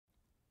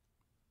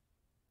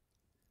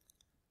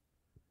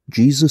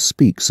Jesus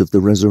speaks of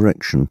the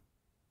resurrection.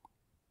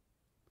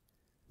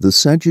 The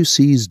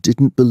Sadducees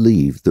didn't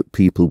believe that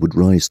people would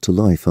rise to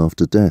life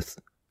after death.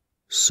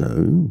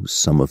 So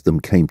some of them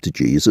came to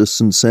Jesus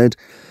and said,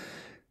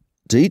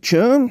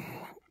 "Teacher,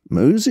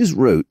 Moses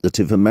wrote that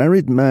if a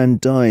married man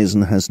dies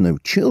and has no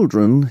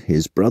children,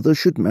 his brother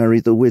should marry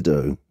the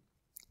widow.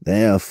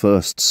 Their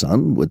first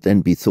son would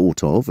then be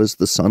thought of as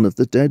the son of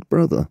the dead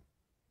brother.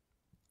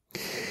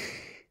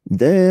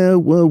 There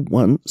were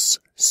once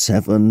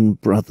 7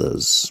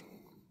 brothers.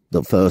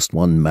 The first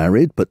one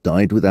married but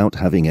died without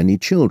having any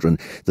children.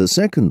 The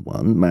second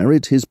one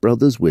married his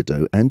brother's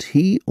widow, and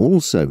he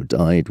also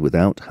died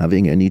without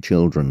having any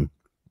children.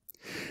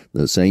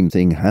 The same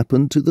thing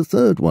happened to the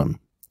third one.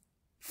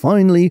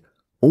 Finally,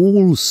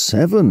 all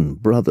 7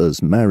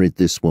 brothers married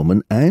this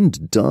woman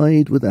and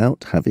died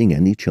without having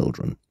any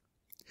children.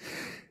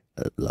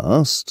 At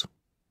last,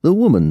 the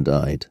woman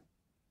died.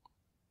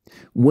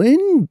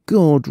 When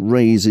God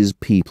raises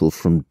people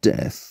from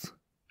death,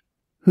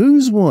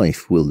 whose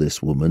wife will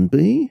this woman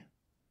be?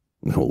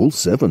 All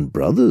 7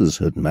 brothers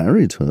had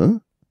married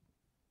her."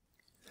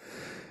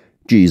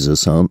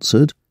 Jesus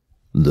answered,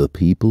 "The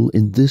people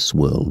in this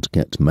world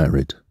get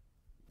married,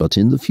 but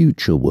in the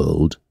future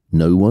world,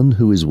 no one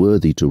who is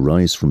worthy to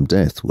rise from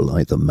death will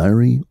either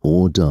marry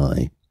or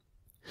die.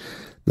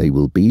 They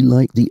will be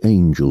like the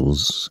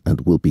angels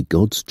and will be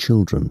God's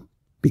children,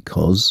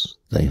 because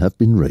they have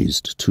been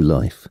raised to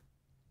life."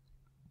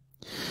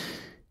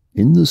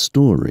 In the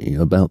story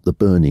about the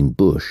burning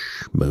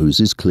bush,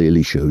 Moses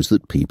clearly shows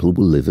that people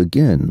will live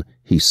again.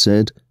 He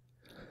said,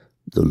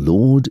 "The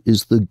Lord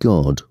is the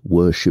God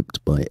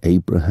worshipped by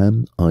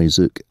Abraham,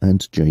 Isaac,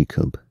 and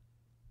Jacob."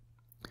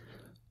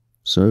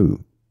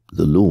 So,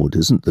 the Lord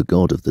isn't the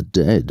God of the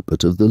dead,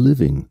 but of the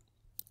living.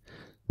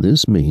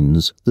 This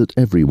means that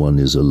everyone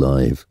is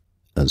alive,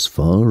 as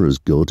far as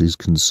God is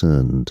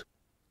concerned.